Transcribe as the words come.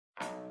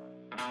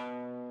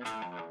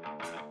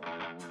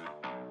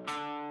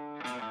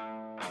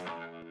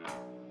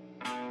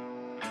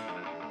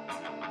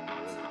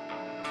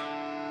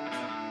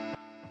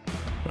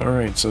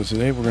Alright, so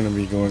today we're going to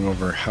be going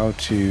over how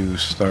to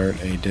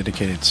start a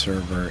dedicated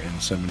server in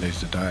 7 Days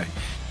to Die.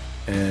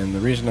 And the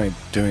reason I'm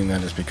doing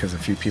that is because a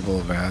few people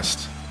have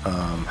asked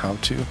how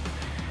to,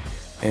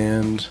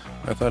 and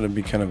I thought it'd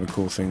be kind of a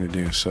cool thing to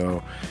do.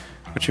 So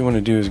what you want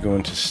to do is go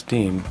into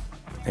Steam,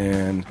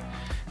 and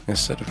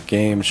instead of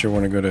games, you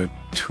want to go to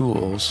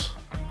Tools,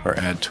 or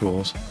Add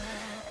Tools,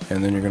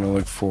 and then you're going to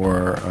look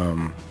for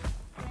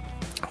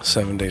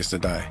 7 Days to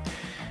Die.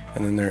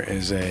 And then there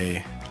is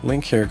a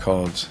link here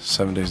called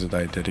 7 Days to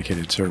Die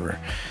dedicated server.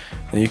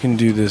 Now you can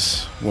do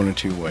this one of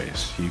two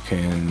ways. You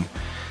can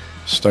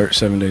start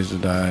 7 Days to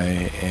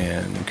Die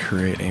and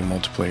create a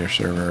multiplayer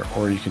server,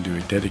 or you can do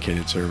a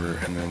dedicated server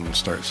and then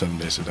start 7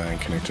 Days to Die and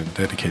connect to the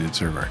dedicated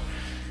server.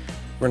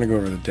 We're going to go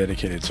over the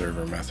dedicated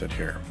server method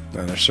here.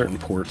 Now there's certain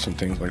ports and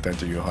things like that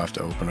that you'll have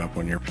to open up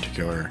on your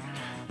particular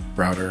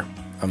router.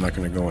 I'm not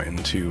going to go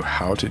into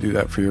how to do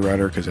that for your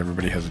router because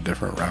everybody has a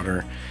different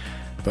router,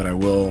 but I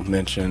will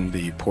mention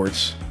the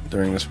ports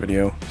during this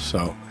video.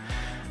 So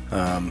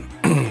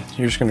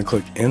you're just going to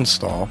click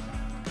install,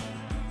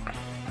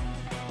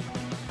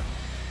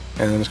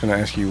 and then it's going to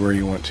ask you where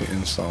you want to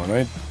install, and I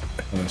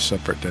have a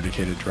separate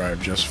dedicated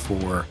drive just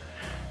for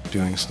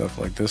doing stuff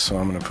like this, so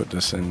I'm going to put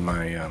this in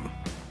my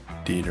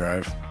D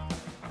drive.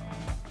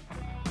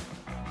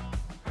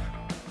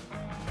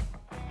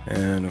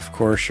 And of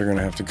course you're going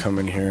to have to come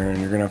in here and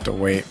you're going to have to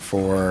wait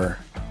for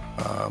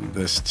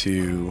this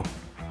to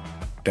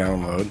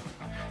download,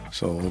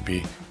 so we'll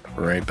be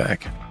right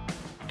back.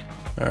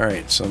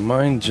 Alright, so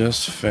mine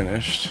just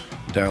finished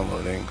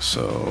downloading,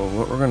 so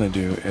what we're going to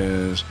do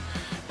is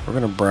we're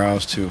going to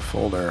browse to a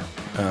folder.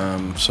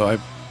 So I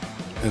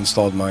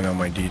installed mine on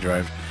my D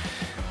drive,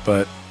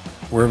 but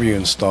wherever you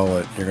install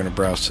it, you're going to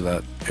browse to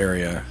that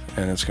area,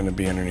 and it's going to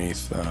be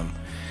underneath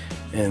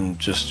in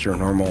just your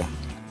normal.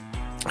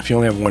 If you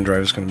only have one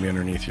drive, it's going to be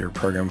underneath your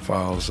program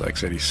files,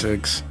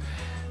 x86,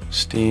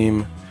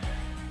 Steam,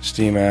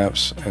 Steam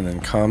apps, and then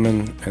common,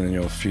 and then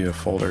you'll see a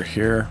folder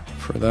here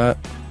for that.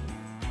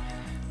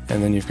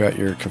 And then you've got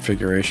your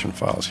configuration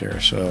files here.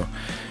 So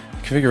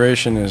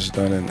configuration is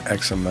done in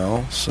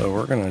XML, so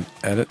we're going to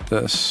edit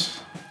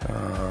this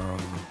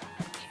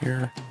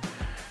here.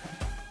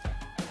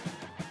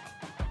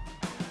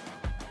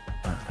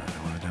 I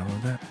don't want to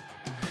download that.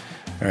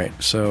 Alright,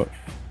 so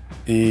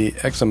the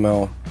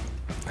XML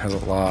has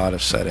a lot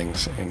of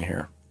settings in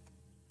here,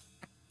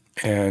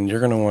 and you're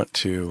going to want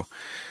to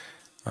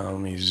let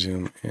me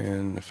zoom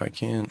in if I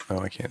can. Oh,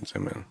 I can't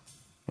zoom in.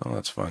 Well,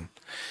 that's fun.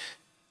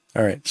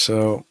 Alright,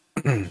 so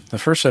the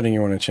first setting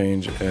you want to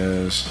change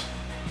is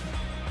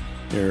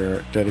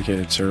your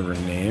dedicated server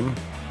name,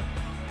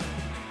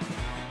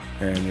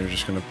 and you're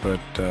just going to put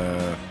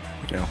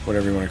you know,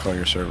 whatever you want to call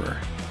your server.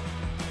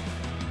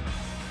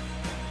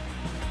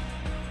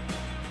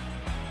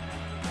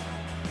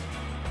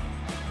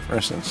 For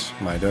instance,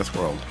 My Death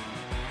World.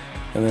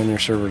 And then your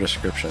server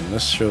description.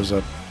 This shows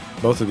up,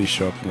 both of these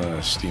show up in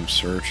the Steam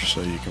search,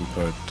 so you can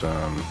put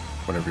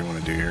whatever you want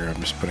to do here.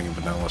 I'm just putting a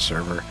vanilla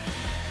server.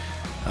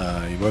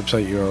 Your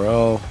website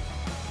URL.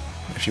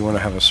 If you want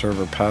to have a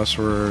server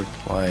password,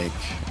 like,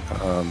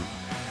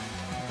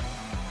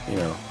 you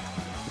know,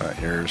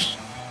 not yours.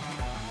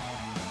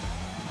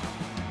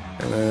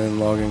 And then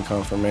login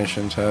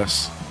confirmation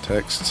text.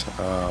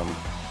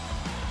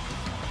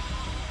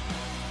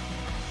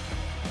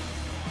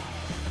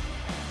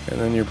 And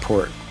then your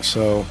port.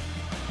 So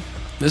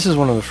this is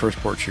one of the first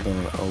ports you're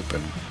going to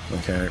open.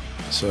 Okay,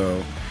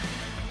 so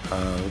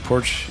the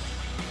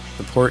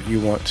port you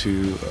want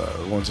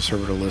the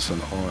server to listen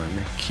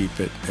on, keep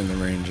it in the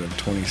range of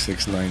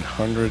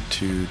 26900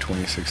 to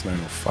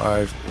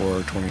 26905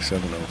 or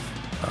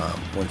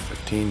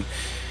 115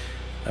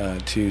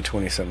 to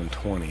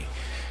 2720.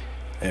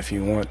 If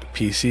you want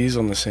PCs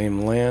on the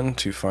same LAN,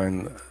 to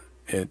find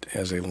it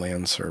as a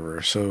LAN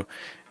server. So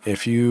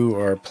if you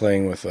are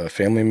playing with a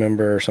family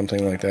member or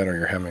something like that, or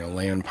you're having a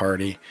LAN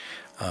party,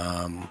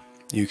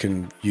 you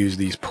can use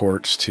these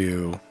ports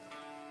to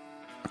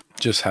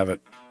just have it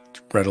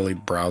readily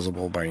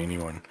browsable by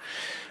anyone.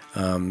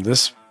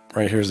 This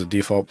right here is the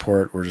default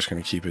port. We're just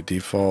going to keep it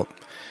default.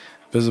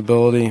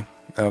 Visibility.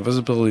 Now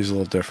visibility is a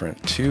little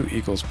different. 2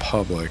 equals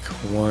public,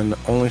 1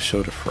 only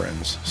show to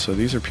friends. So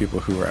these are people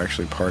who are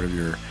actually part of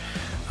your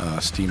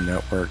Steam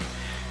network,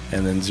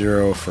 and then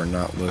 0 for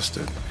not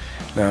listed.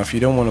 Now if you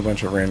don't want a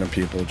bunch of random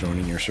people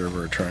joining your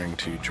server or trying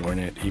to join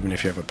it, even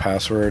if you have a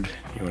password,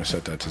 you want to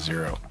set that to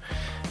 0.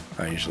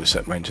 I usually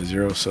set mine to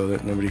 0 so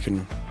that nobody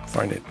can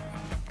find it.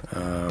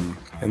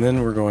 And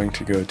then we're going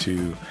to go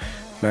to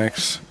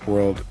max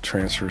world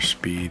transfer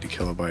speed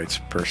kilobytes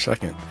per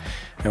second.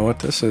 And what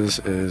this is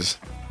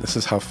this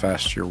is how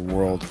fast your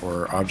world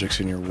or objects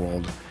in your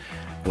world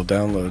will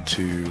download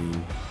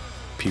to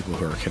people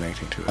who are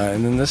connecting to it.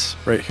 And then this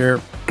right here,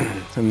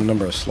 and the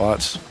number of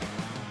slots,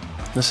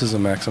 this is the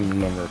maximum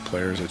number of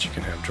players that you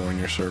can have join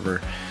your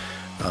server.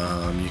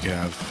 You can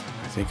have,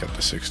 I think, up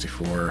to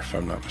 64 if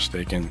I'm not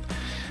mistaken.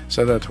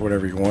 Set that to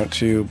whatever you want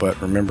to,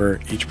 but remember,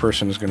 each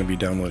person is going to be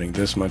downloading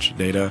this much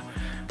data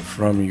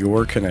from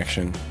your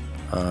connection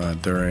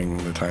during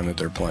the time that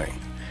they're playing.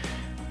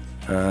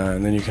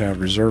 And then you can have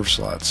reserve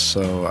slots.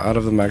 So out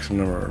of the maximum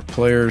number of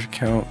players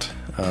count,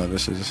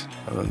 this is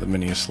the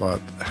mini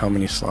slot, how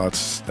many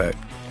slots that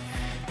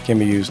can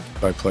be used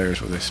by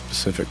players with a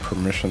specific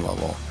permission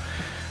level.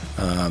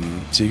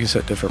 So you can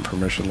set different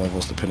permission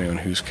levels depending on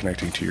who's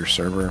connecting to your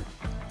server.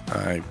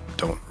 I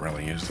don't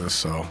really use this,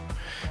 so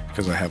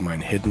because I have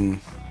mine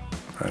hidden,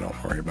 I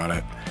don't worry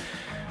about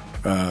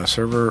it.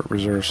 Server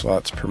reserve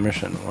slots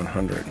permission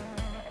 100.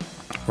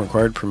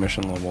 Required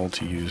permission level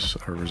to use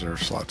our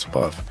reserve slots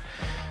above.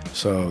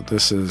 So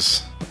this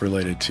is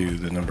related to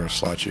the number of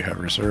slots you have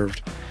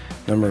reserved,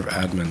 number of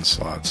admin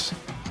slots.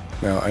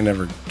 Now, I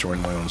never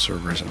join my own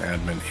server as an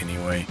admin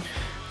anyway.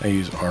 I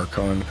use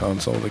Archon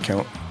console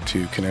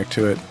to connect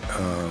to it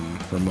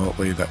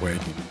remotely. That way I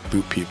can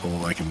boot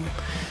people. I can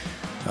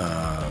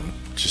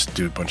just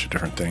do a bunch of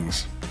different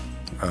things.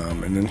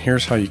 And then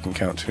here's how you can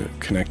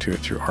connect to it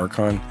through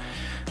Archon.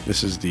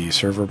 This is the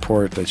server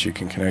port that you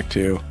can connect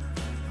to.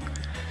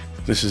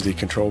 This is the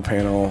control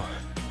panel.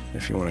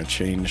 If you want to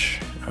change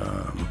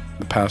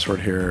the password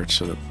here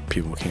so that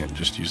people can't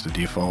just use the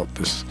default,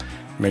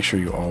 make sure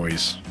you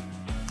always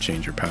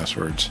change your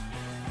passwords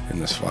in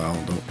this file.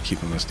 Don't keep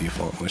them as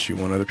default unless you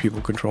want other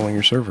people controlling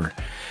your server.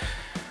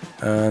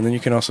 And then you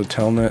can also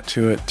telnet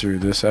to it through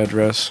this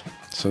address.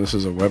 So this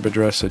is a web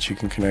address that you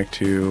can connect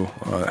to.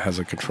 It has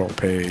a control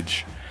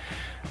page.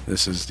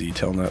 This is the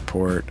telnet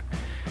port,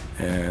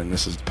 and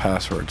this is the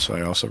password. So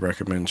I also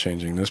recommend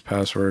changing this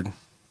password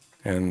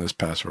and this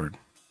password,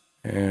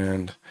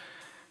 and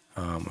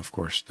of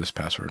course this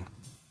password.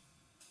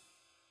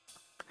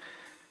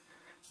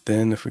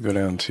 Then if we go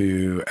down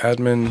to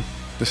admin,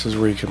 this is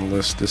where you can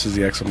list, this is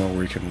the XML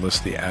where you can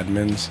list the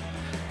admins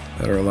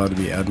that are allowed to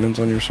be admins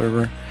on your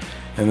server,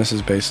 and this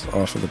is based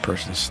off of the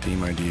person's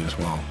Steam ID as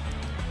well.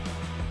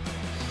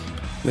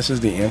 This is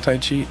the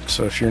anti-cheat,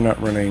 so if you're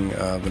not running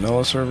a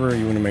vanilla server,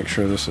 you want to make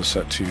sure this is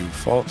set to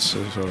false.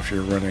 So if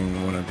you're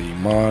running one of the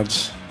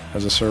mods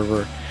as a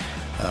server,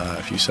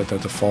 if you set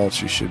that to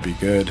false, you should be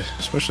good,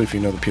 especially if you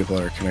know the people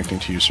that are connecting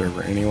to your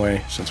server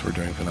anyway. Since we're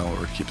doing vanilla,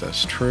 we'll keep that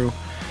as true.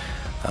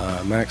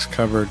 Max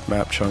covered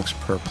map chunks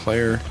per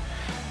player.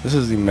 This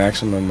is the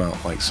maximum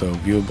amount, so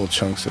viewable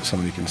chunks that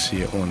somebody can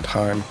see at one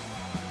time.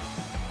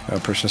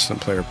 Persistent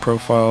player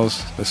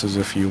profiles. This is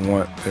if you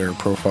want their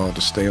profile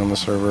to stay on the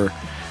server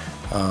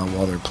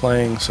while they're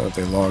playing, so if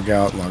they log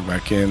out and log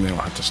back in, they don't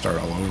have to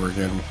start all over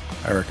again.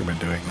 I recommend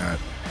doing that.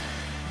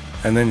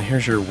 And then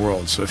here's your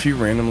world. So if you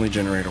randomly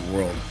generate a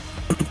world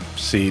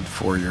seed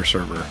for your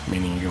server,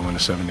 meaning you go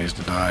into 7 Days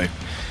to Die,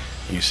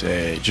 you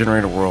say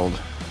generate a world.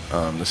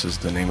 This is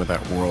the name of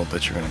that world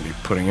that you're going to be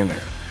putting in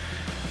there.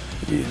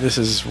 This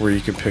is where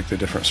you can pick the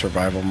different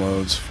survival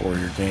modes for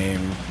your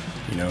game.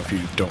 You know, if you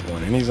don't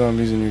want any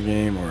zombies in your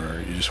game,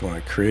 or you just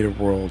want to create a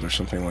world or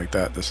something like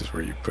that, this is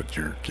where you put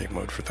your game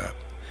mode for that.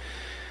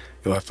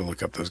 You'll have to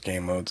look up those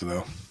game modes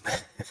though.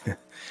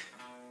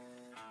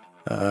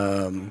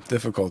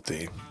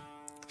 Difficulty.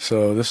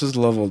 So this is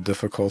the level of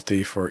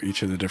difficulty for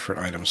each of the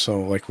different items.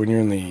 So like when you're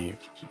in the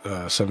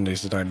 7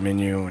 Days to Die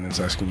menu and it's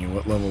asking you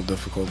what level of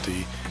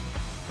difficulty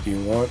do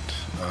you want,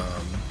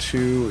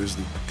 2 is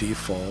the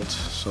default,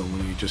 so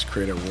when you just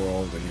create a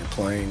world and you're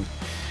playing,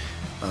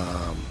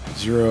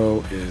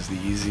 0 is the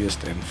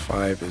easiest, and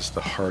 5 is the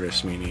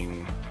hardest,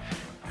 meaning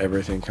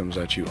everything comes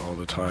at you all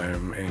the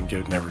time and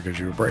never gives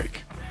you a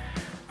break.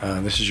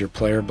 This is your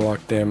player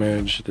block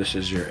damage. This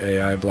is your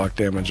AI block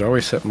damage. I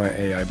always set my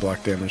AI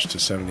block damage to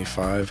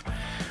 75,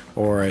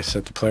 or I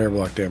set the player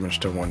block damage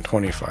to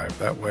 125.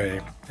 That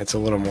way it's a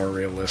little more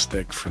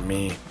realistic for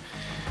me.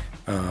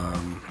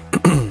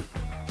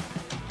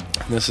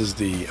 This is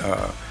the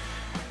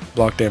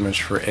block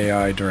damage for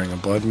AI during a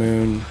blood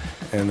moon,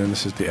 and then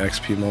this is the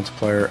XP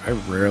multiplier. I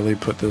rarely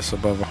put this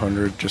above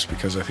 100 just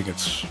because I think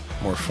it's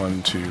more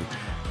fun to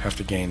have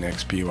to gain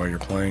XP while you're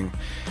playing.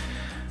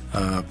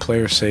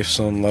 Player safe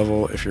zone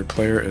level. If your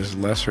player is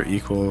less or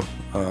equal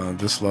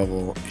this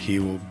level, he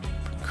will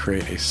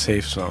create a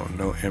safe zone.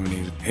 No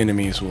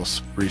enemies will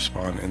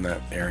respawn in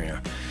that area.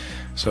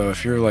 So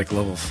if you're like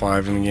level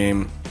 5 in the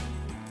game,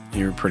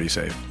 you're pretty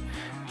safe.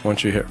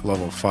 Once you hit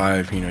level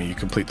 5, you know, you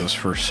complete those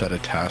first set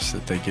of tasks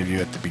that they give you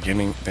at the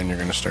beginning, then you're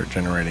going to start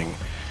generating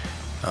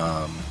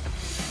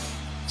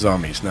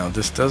zombies. Now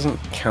this doesn't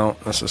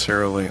count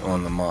necessarily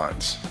on the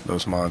mods.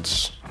 Those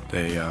mods,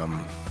 they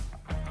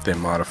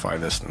modify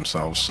this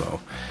themselves, so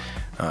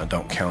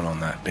don't count on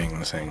that being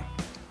the thing.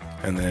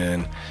 And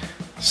then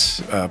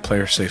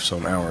player safe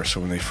zone hours. So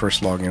when they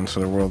first log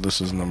into the world,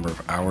 this is the number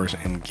of hours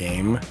in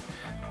game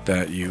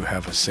that you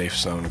have a safe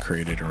zone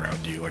created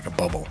around you, like a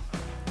bubble.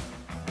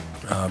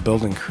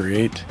 Build and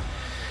create.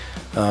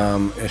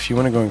 If you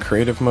want to go in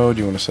creative mode,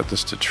 you want to set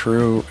this to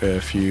true.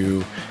 If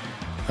you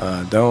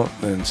don't,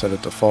 then set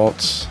it to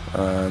false.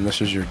 And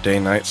this is your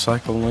day-night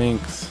cycle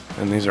length,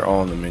 and these are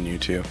all in the menu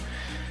too.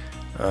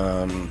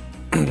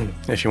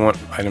 If you want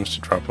items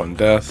to drop on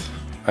death,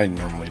 I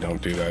normally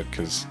don't do that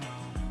because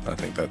I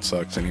think that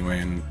sucks anyway,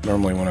 and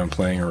normally when I'm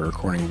playing or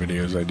recording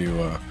videos I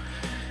do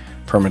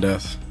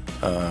permadeath,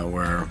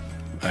 where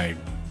I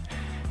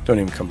don't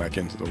even come back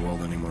into the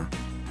world anymore.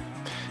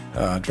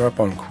 Drop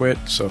on quit,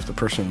 so if the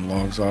person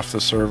logs off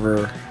the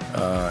server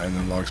and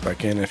then logs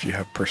back in, if you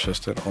have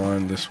persistent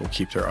on, this will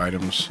keep their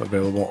items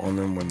available on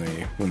them when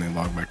they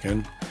log back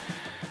in.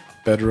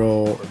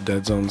 Bedroll,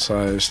 dead zone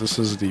size. This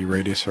is the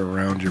radius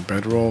around your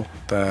bedroll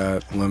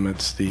that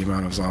limits the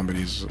amount of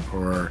zombies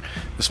or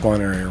the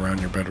spawn area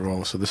around your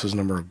bedroll. So this is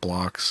number of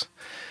blocks.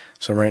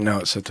 So right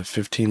now it's set to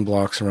 15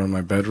 blocks around my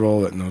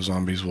bedroll that no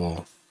zombies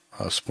will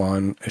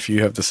spawn. If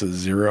you have this as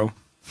 0,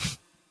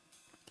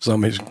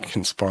 zombies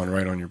can spawn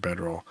right on your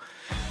bedroll.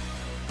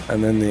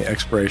 And then the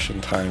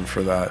expiration time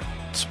for that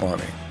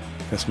spawning.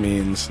 This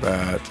means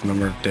that the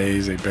number of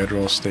days a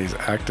bedroll stays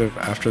active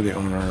after the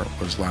owner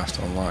was last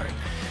online.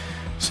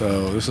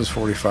 So this is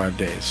 45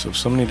 days. So if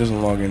somebody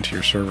doesn't log into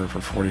your server for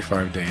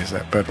 45 days,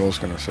 that bedroll is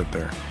going to sit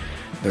there.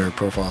 Their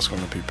profile is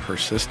going to be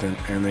persistent,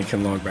 and they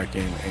can log back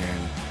in,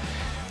 and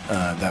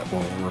that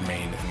will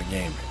remain in the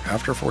game.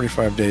 After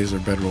 45 days, their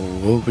bedroll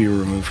will be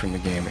removed from the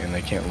game, and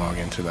they can't log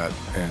into that,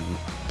 and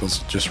those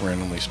just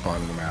randomly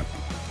spawn in the map.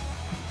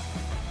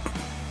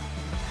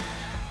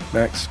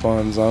 Max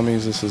spawn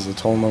zombies. This is the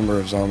total number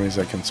of zombies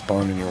that can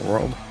spawn in your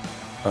world.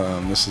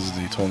 This is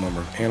the total number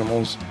of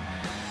animals.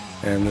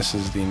 And this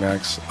is the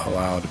max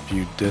allowed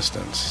view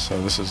distance. So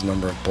this is the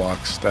number of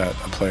blocks that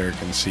a player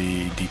can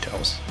see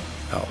details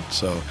out.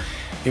 So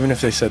even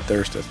if they set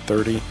theirs to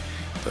 30,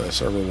 the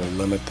server will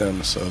limit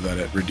them so that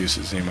it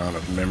reduces the amount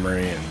of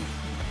memory and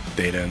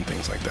data and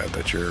things like that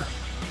that your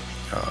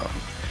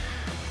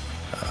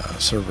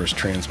server is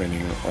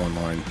transmitting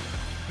online.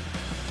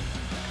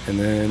 And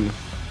then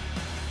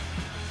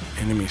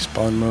enemy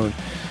spawn mode.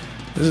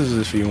 This is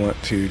if you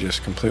want to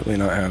just completely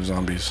not have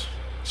zombies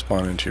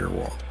spawn into your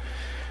world.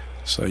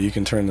 So you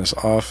can turn this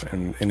off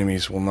and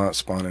enemies will not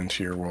spawn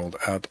into your world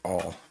at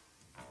all.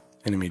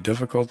 Enemy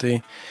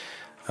difficulty.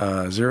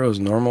 0 is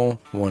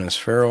normal, 1 is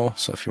feral.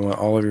 So if you want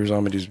all of your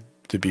zombies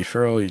to be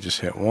feral, you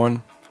just hit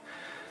 1.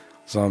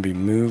 Zombie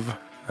move.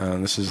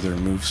 This is their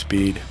movement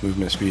speed,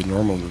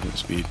 normal movement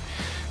speed.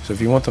 So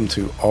if you want them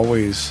to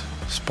always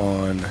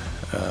spawn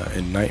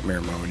in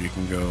nightmare mode, you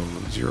can go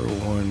 0,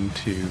 1,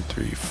 2,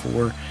 3,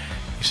 4. You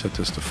set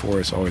this to 4,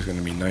 it's always going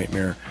to be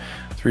nightmare.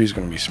 3 is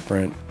going to be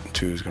sprint,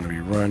 2 is going to be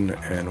run,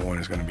 and 1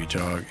 is going to be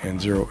jog, and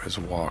 0 is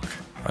walk.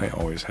 I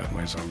always have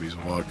my zombies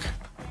walk.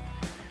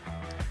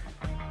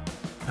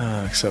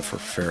 Except for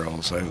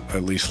ferals, I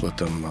at least let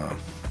them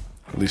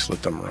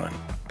run.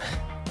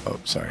 Oh,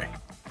 sorry,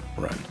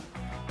 run.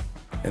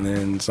 And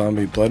then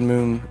zombie blood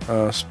moon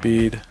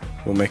speed,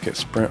 we'll make it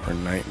sprint or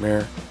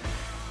nightmare.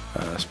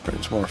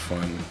 Sprint's more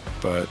fun,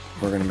 but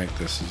we're going to make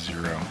this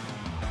 0.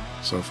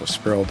 So if a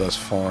sparrow does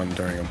fawn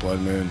during a blood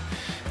moon,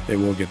 they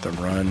will get the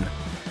run.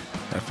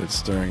 If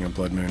it's during a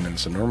blood moon and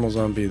it's a normal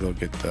zombie, they'll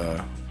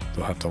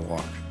have to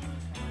walk.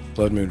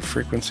 Blood moon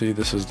frequency,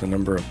 this is the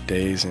number of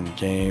days in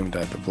game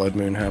that the blood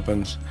moon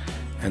happens,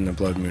 and the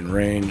blood moon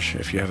range.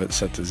 If you have it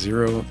set to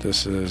 0,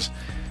 this is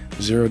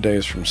 0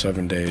 days from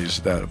 7 days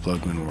that a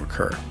blood moon will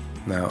occur.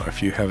 Now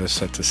if you have it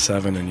set to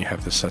 7 and you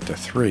have this set to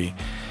 3,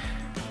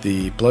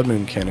 the blood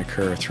moon can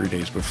occur 3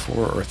 days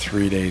before or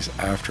 3 days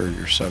after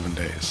your 7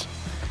 days.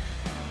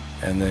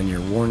 And then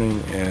your warning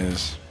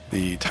is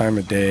the time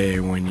of day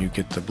when you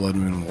get the blood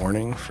moon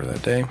warning for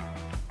that day.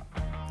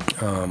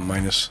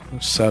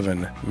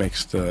 -7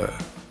 makes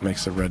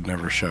the red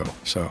never show,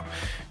 so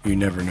you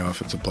never know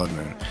if it's a blood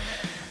moon.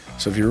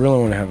 So if you really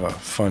want to have a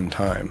fun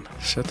time,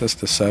 set this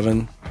to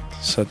 7,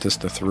 set this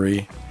to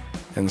 3,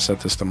 and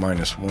set this to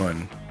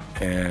 -1,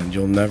 and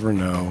you'll never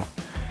know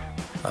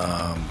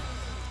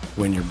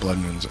when your blood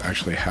moon's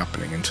actually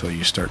happening until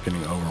you start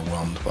getting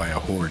overwhelmed by a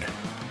horde.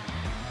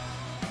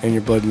 And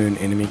your blood moon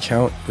enemy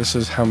count, this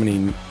is how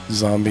many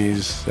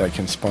zombies that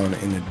can spawn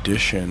in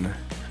addition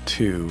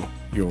to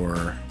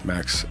your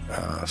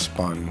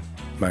maximum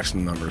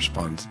number of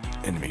spawned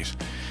enemies.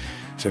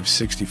 So if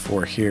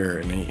 64 here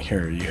and 8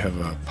 here, you have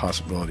a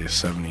possibility of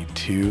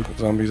 72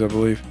 zombies, I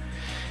believe.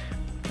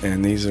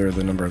 And these are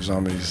the number of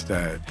zombies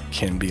that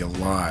can be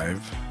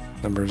alive.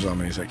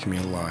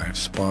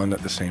 Spawned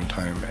at the same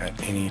time at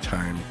any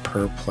time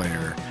per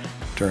player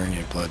during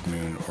a blood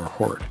moon or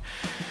horde.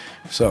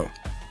 So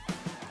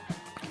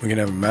we can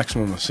have a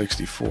maximum of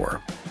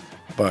 64,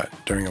 but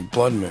during a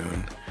blood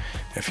moon,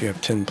 if you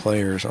have 10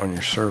 players on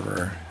your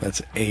server,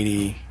 that's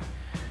 80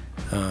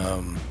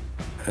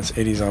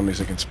 zombies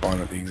that can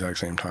spawn at the exact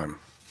same time.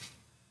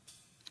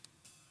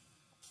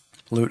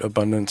 Loot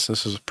abundance,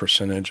 this is a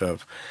percentage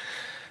of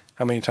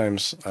how many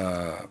times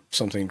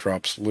something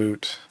drops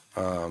loot,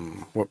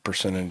 what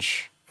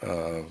percentage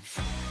of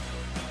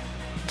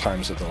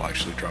times that they'll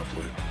actually drop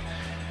loot.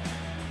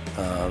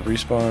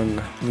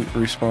 Loot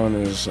respawn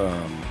is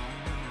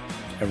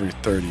every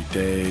 30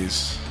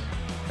 days,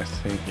 I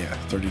think, yeah,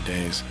 30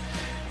 days.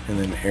 And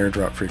then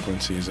airdrop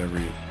frequency is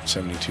every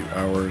 72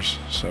 hours,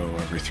 so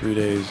every 3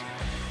 days.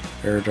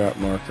 Airdrop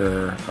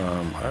marker,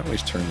 I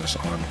always turn this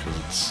on because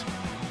it's,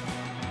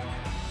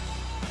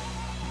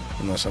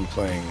 unless I'm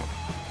playing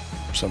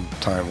some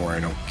time where I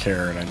don't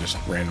care and I just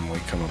randomly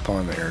come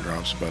upon the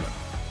airdrops, but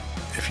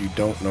if you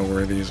don't know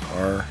where these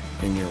are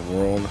in your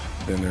world,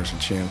 then there's a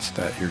chance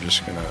that you're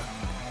just gonna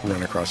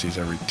run across these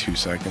every 2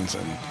 seconds,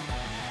 and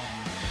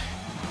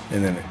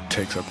then it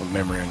takes up a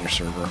memory on your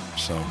server.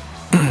 So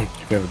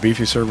if you have a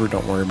beefy server,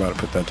 don't worry about it.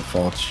 Put that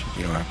default.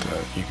 You don't have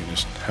to. You can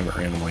just have it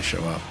randomly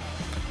show up.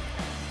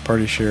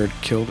 Party shared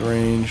killed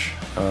range.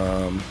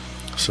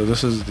 So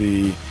this is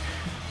the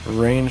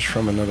range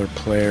from another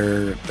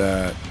player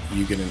that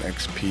you get an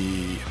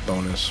XP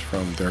bonus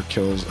from their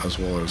kills, as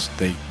well as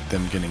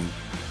them getting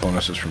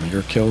bonuses from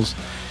your kills.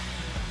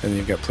 And then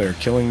you've got player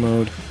killing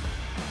mode.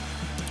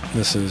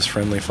 This is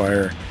friendly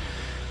fire.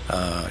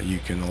 You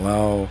can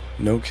allow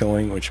no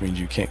killing, which means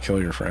you can't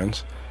kill your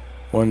friends.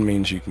 1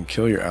 means you can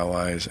kill your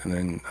allies, and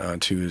then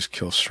 2 is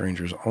kill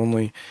strangers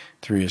only.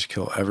 3 is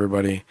kill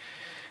everybody.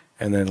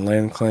 And then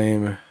land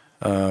claim.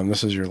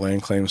 This is your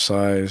land claim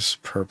size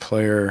per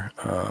player.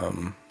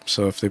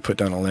 So if they put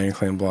down a land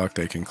claim block,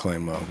 they can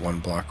claim a 1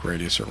 block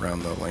radius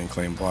around the land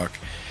claim block.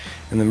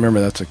 And then remember,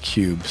 that's a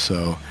cube,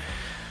 so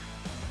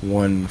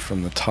 1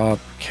 from the top,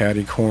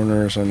 caddy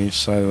corners on each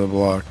side of the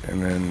block,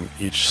 and then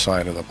each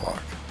side of the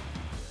block.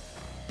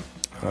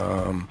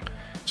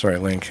 Sorry,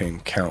 land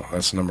claim count.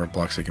 That's the number of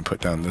blocks they can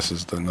put down. This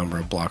is the number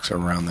of blocks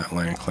around that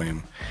land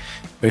claim.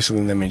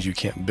 Basically, that means you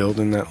can't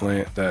build in that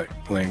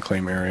land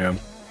claim area.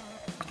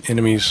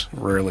 Enemies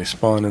rarely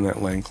spawn in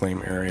that land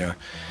claim area.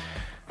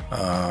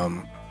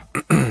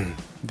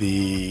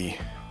 The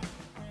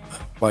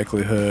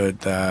likelihood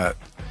that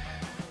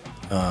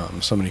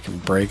somebody can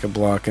break a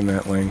block in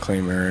that land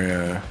claim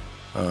area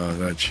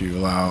that you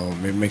allow,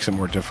 it makes it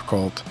more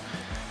difficult.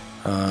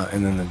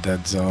 And then the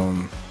dead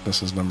zone,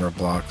 this is number of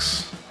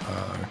blocks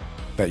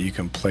that you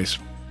can place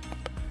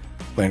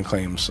land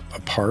claims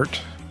apart.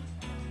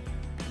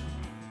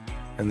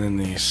 And then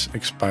the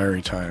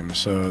expiry time.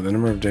 So the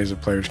number of days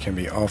that players can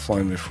be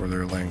offline before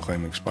their land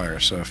claim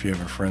expires. So if you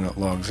have a friend that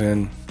logs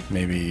in,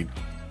 maybe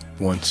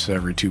once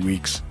every 2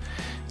 weeks,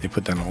 they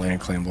put down a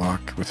land claim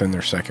block. Within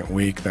their 2nd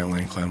week, that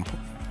land claim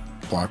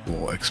block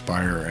will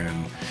expire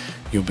and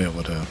you'll be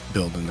able to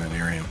build in that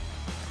area.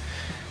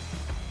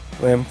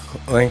 Land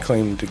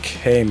claim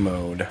decay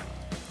mode.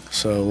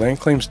 So land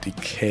claims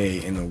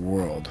decay in the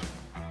world.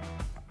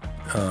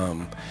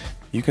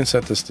 You can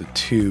set this to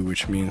 2,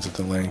 which means that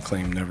the land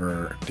claim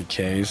never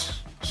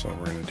decays. So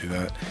we're going to do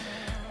that.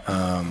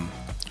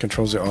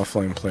 Controls the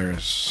offline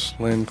player's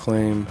land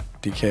claim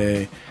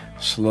decay.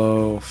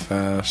 Slow,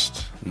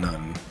 fast,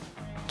 none.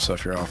 So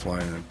if you're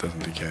offline, it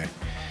doesn't decay.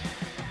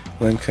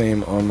 Land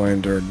claim online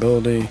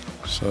durability.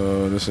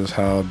 So this is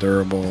how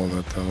durable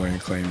that the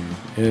land claim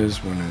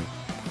is when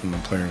the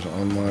player's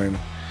online.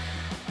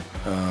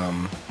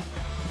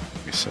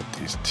 We set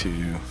these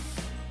to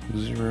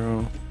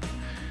 0.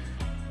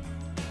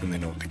 And they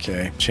don't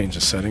decay. Change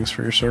the settings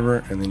for your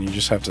server, and then you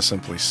just have to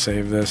simply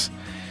save this,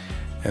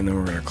 and then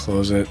we're going to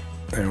close it,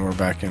 and we're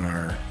back in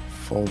our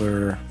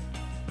folder.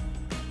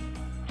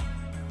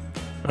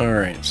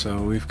 Alright,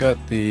 so we've got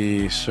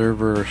the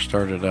server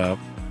started up,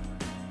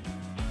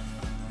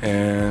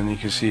 and you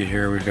can see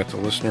here we've got the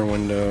listener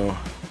window.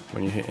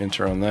 When you hit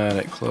enter on that,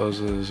 it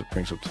closes, it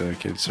brings up to the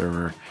kid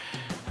server,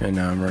 and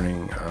now I'm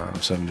running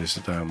 7 Days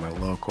to Die on my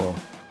local.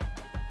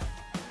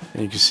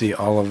 And you can see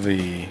all of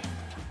the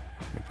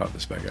pop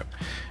this back up.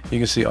 You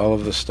can see all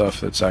of the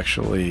stuff that's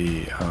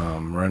actually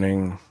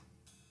running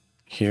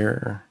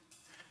here.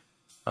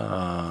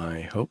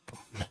 I hope.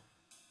 Let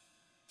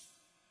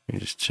me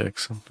just check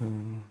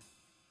something.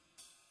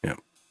 Yep.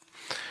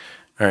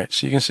 Alright,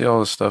 so you can see all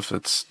the stuff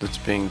that's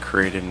being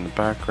created in the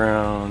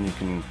background. You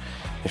can,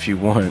 if you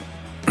want,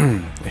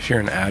 if you're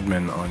an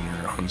admin on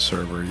your own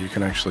server, you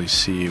can actually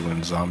see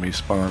when zombies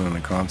spawn on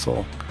the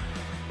console.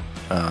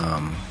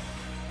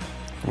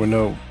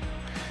 Window,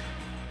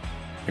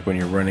 like when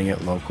you're running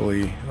it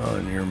locally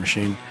on your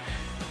machine,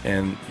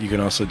 and you can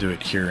also do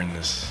it here in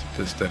this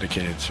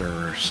dedicated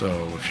server.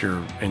 So if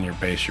you're in your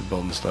base, you're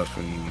building stuff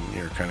and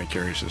you're kind of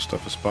curious if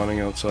stuff is spawning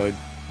outside,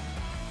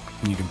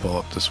 you can pull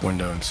up this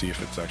window and see if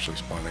it's actually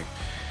spawning.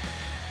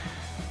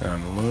 Now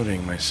I'm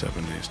loading my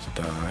 7 Days to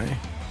Die.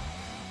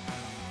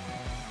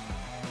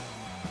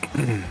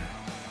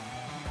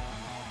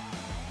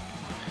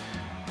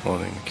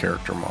 Loading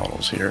character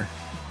models here.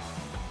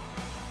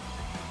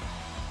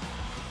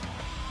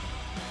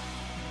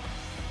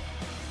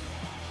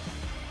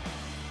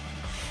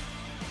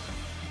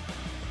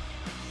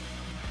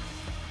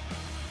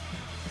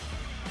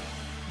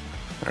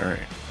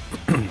 Alright,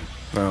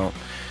 now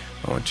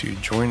I want to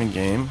join a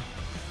game,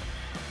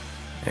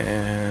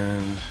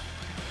 and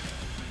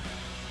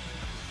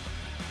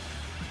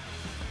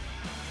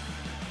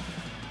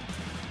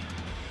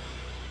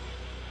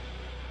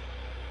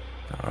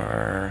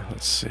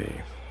let's see,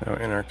 now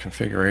in our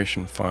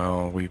configuration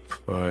file we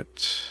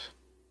put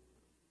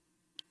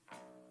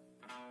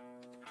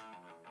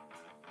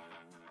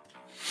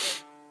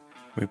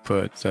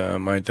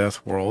my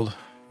death world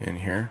in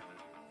here.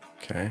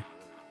 Okay.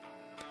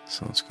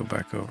 So let's go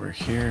back over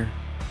here.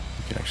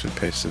 You can actually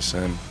paste this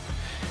in,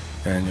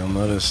 and you'll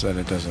notice that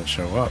it doesn't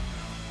show up.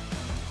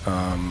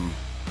 You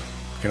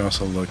can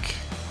also look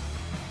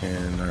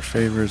in our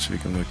favorites. We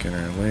can look in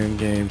our land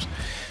games.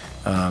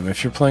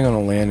 If you're playing on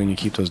a LAN and you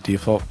keep those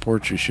default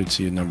ports, you should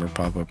see a number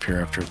pop up here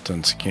after it's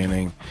done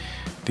scanning.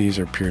 These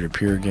are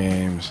peer-to-peer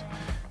games.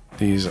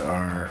 These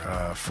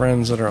are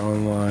friends that are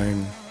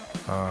online.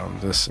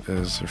 This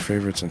is their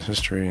favorites in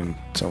history and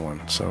so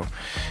on. So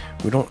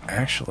we don't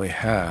actually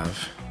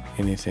have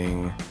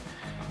anything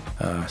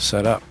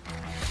set up.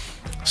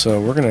 So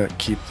we're going to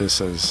keep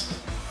this as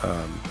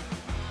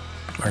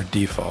our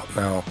default.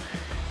 Now,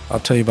 I'll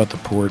tell you about the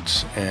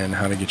ports and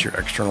how to get your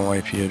external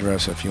IP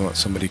address if you want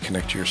somebody to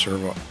connect to your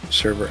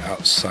server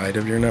outside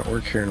of your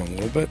network here in a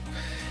little bit.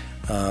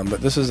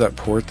 But this is that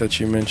port that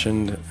you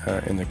mentioned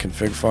in the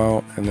config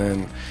file, and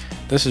then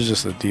this is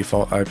just the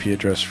default IP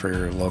address for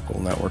your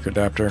local network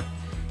adapter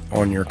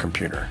on your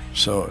computer.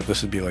 So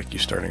this would be like you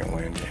starting a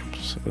LAN game.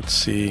 So let's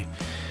see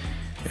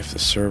if the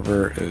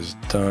server is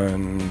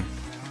done.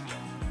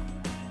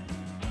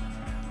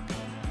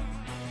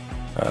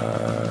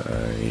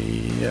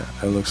 Yeah,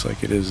 it looks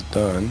like it is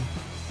done.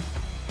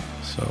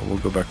 So we'll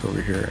go back over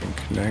here and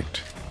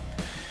connect.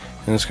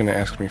 And it's going to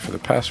ask me for the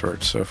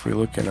password. So if we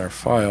look in our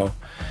file,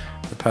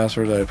 the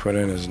password that I put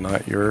in is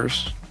not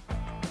yours.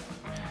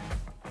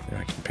 And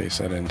I can paste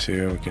that in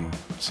too. We can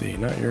see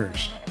not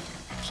yours.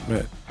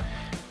 Submit.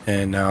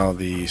 And now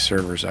the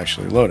server is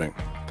actually loading.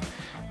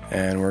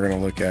 And we're going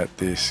to look at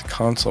this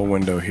console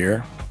window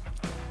here.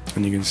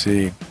 And you can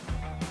see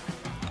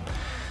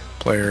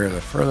player,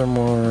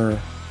 thefurthermore,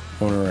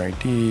 owner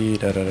ID,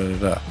 da da da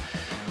da da.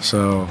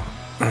 So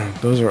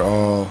those are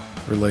all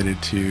related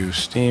to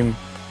Steam.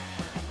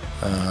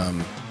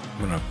 I'm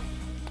gonna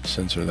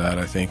censor that,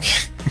 I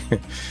think.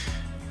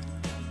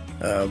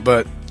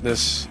 But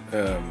this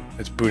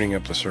it's booting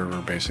up the server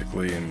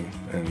basically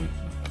and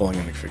pulling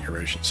in the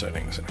configuration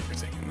settings and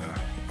everything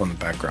on the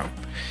background.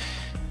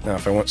 Now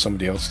if I want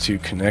somebody else to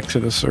connect to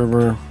the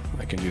server,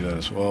 I can do that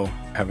as well,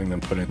 having them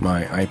put in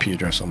my IP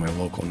address on my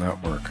local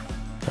network.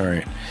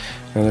 Alright,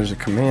 now there's a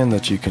command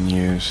that you can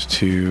use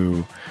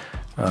to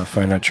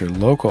find out your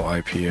local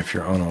IP if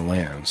you're on a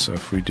LAN. So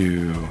if we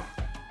do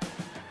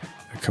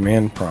a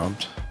command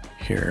prompt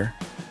here,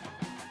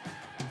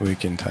 we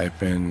can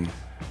type in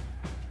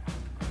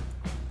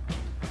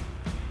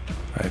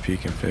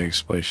ipconfig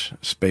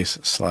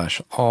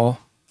 /all,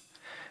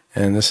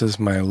 and this is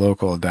my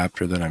local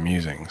adapter that I'm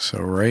using. So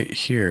right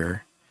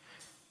here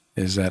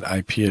is that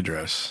IP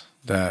address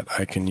that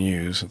I can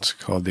use. It's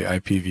called the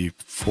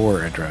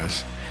IPv4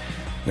 address.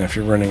 Now if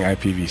you're running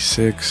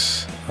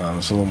IPv6,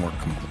 it's a little more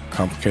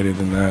complicated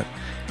than that.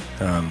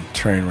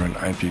 Try and run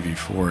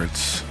IPv4.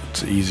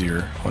 It's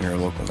easier on your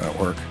local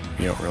network.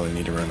 You don't really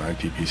need to run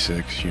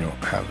IPv6. You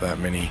don't have that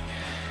many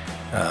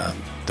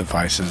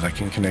devices that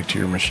can connect to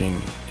your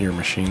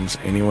machines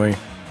anyway.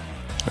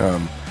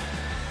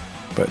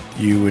 But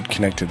you would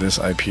connect to this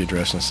IP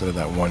address instead of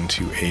that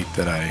 128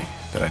 that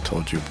I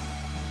told you.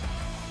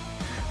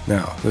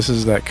 Now, this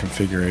is that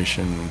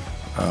configuration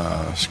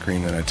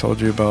screen that I told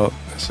you about.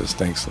 It says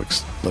thanks,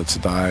 let's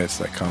die. It's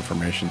that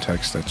confirmation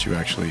text that you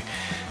actually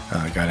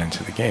got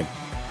into the game.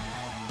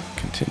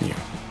 Continue.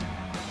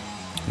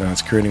 Now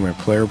it's creating my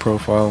player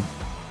profile.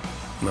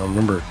 Now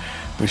remember,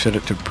 we set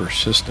it to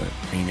persistent,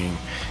 meaning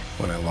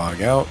when I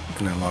log out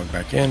and I log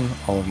back in,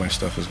 all of my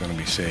stuff is going to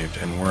be saved,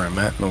 and where I'm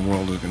at in the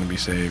world is going to be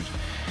saved,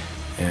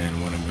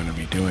 and what I'm going to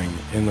be doing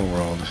in the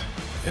world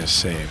is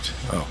saved.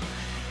 Oh,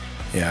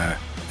 yeah.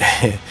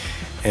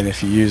 And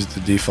if you use the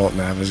default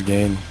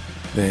Navezgane,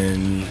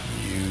 then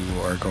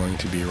you are going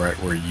to be right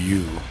where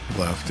you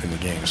left in the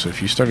game. So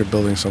if you started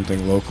building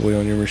something locally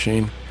on your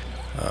machine,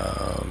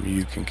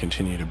 you can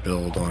continue to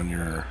build on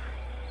your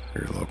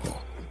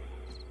local.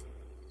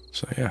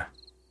 So yeah,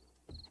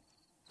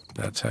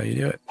 that's how you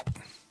do it.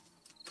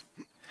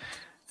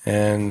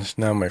 And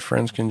now my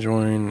friends can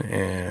join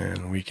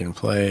and we can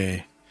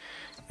play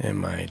in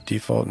my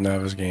default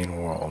Navezgane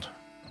world.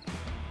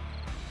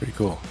 Pretty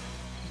cool.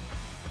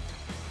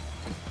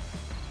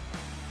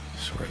 I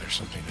swear there's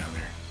something down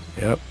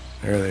there. Yep,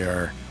 there they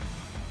are.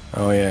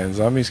 Oh yeah, and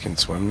zombies can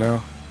swim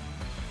now.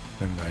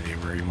 I have no idea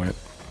where he went.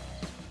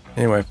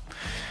 Anyway,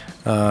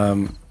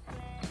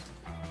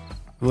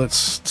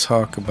 let's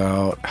talk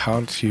about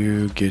how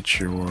to get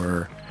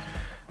your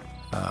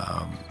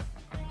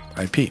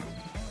IP.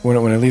 When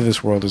I leave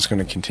this world, it's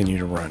going to continue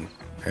to run,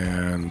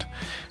 and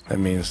that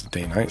means the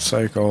day-night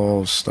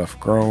cycle, stuff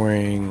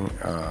growing,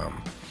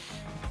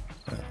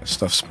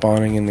 stuff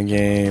spawning in the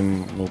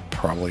game will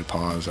probably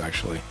pause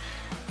actually,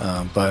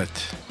 but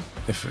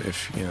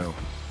if you know,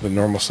 the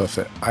normal stuff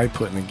that I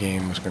put in the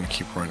game is going to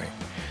keep running.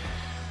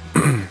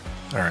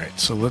 Alright,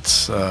 so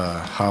let's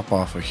hop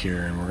off of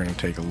here and we're going to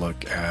take a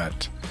look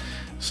at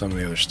some of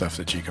the other stuff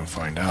that you can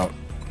find out.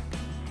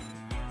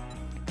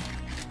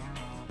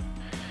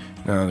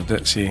 Now,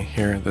 see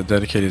here, the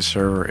dedicated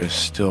server is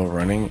still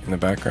running in the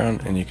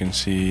background, and you can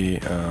see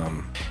it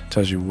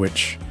tells you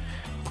which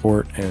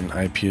port and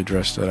IP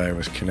address that I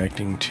was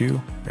connecting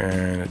to,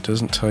 and it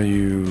doesn't tell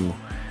you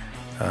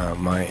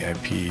my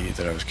IP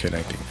that I was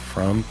connecting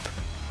from,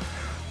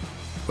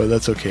 but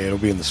that's okay, it'll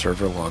be in the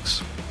server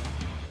logs.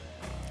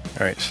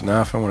 Alright, so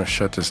now if I want to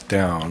shut this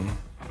down,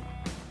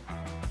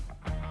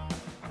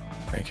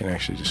 I I can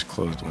actually just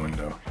close the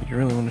window. You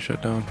really want to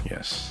shut down?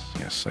 Yes.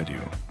 Yes, I do.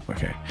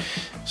 Okay.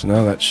 So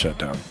now that's shut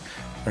down.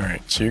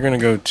 Alright, so you're going to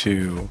go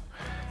to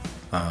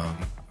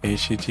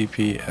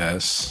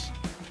HTTPS.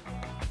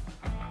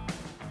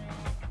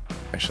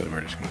 Actually,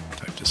 we're just going to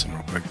type this in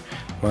real quick.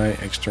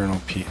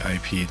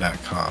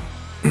 myexternalip.com.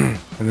 And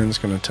then it's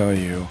going to tell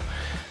you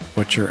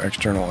what your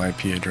external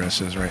IP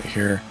address is right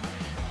here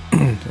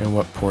and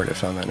what port it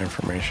found that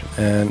information.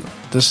 And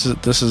this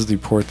is the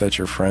port that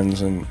your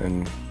friends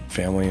and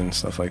family and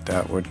stuff like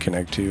that would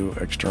connect to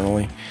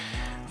externally.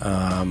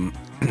 And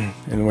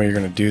the way you're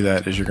going to do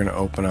that is you're going to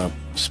open up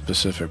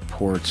specific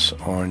ports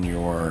on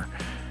your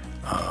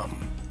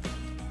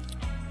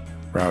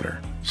router.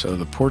 So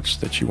the ports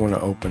that you want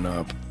to open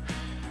up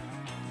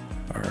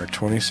are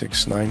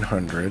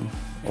 26900,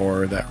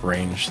 or that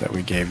range that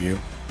we gave you.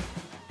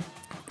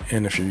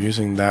 And if you're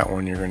using that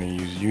one, you're going to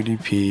use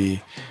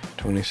UDP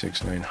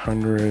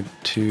 26900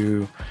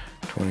 to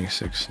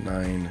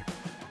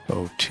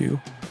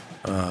 26902.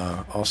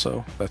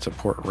 Also, that's a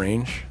port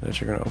range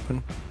that you're going to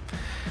open.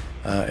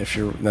 If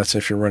you're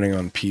running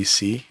on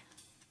PC.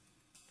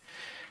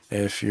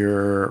 If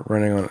you're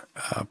running on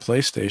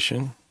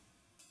PlayStation,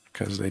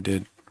 because they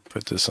did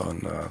put this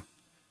on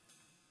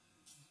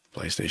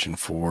PlayStation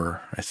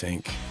 4, I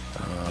think.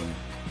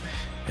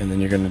 And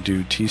then you're going to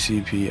do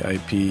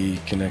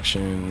TCP/IP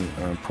connection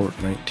port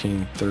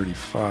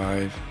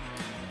 1935,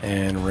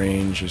 and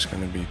range is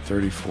going to be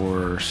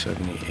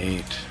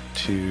 3478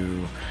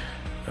 to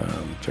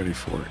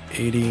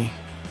 3480.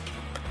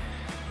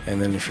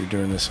 And then if you're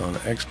doing this on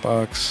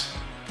Xbox,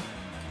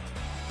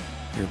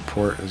 your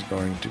port is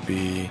going to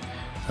be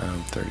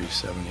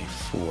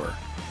 3074.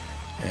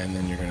 And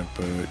then you're going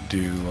to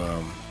do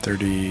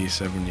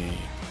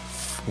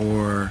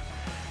 3074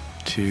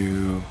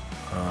 to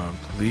I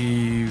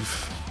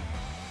believe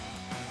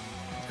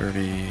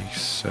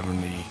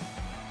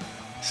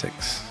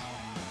 3076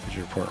 is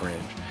your port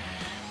range.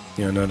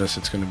 You'll notice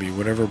it's going to be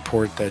whatever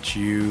port that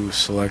you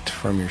select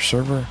from your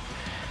server,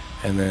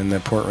 and then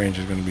that port range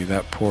is going to be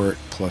that port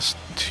plus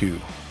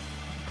 2.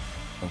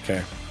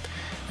 Okay,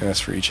 and that's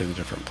for each of the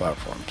different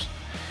platforms.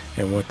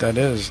 And what that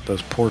is,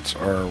 those ports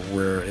are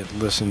where it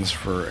listens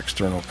for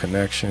external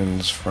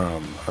connections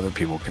from other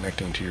people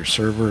connecting to your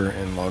server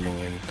and logging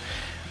in.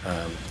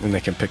 And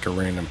they can pick a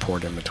random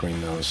port in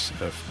between those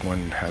if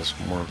one has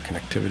more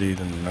connectivity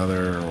than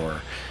another,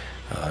 or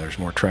there's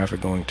more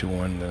traffic going to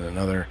one than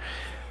another.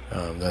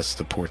 That's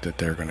the port that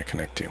they're going to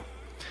connect to.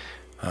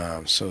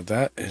 So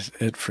that is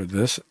it for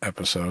this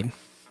episode.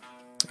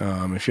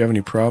 If you have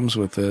any problems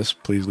with this,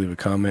 please leave a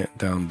comment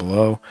down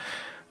below.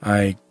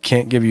 I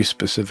can't give you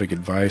specific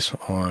advice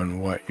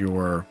on what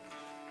your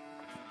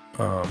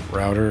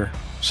router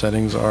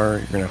settings are.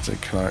 You're going to have to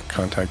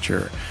contact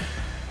your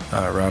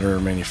router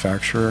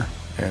manufacturer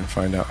and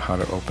find out how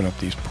to open up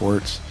these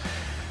ports.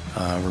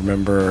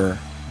 Remember,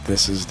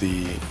 this is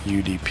the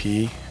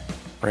UDP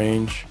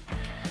range,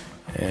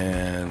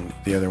 and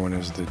the other one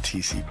is the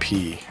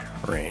TCP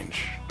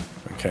range.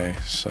 Okay,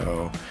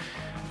 so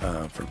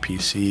for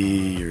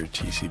PC, your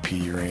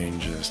TCP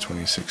range is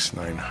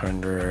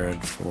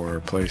 26900. For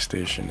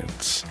PlayStation,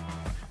 it's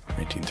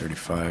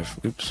 1935.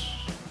 Oops,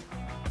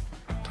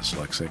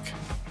 dyslexic.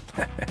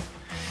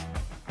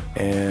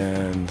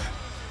 And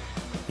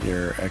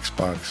your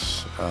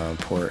Xbox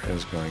port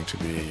is going to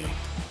be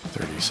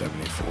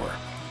 3074.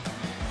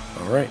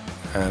 Alright,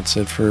 that's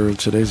it for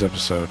today's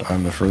episode.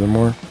 I'm the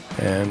Furthermore,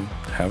 and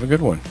have a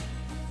good one.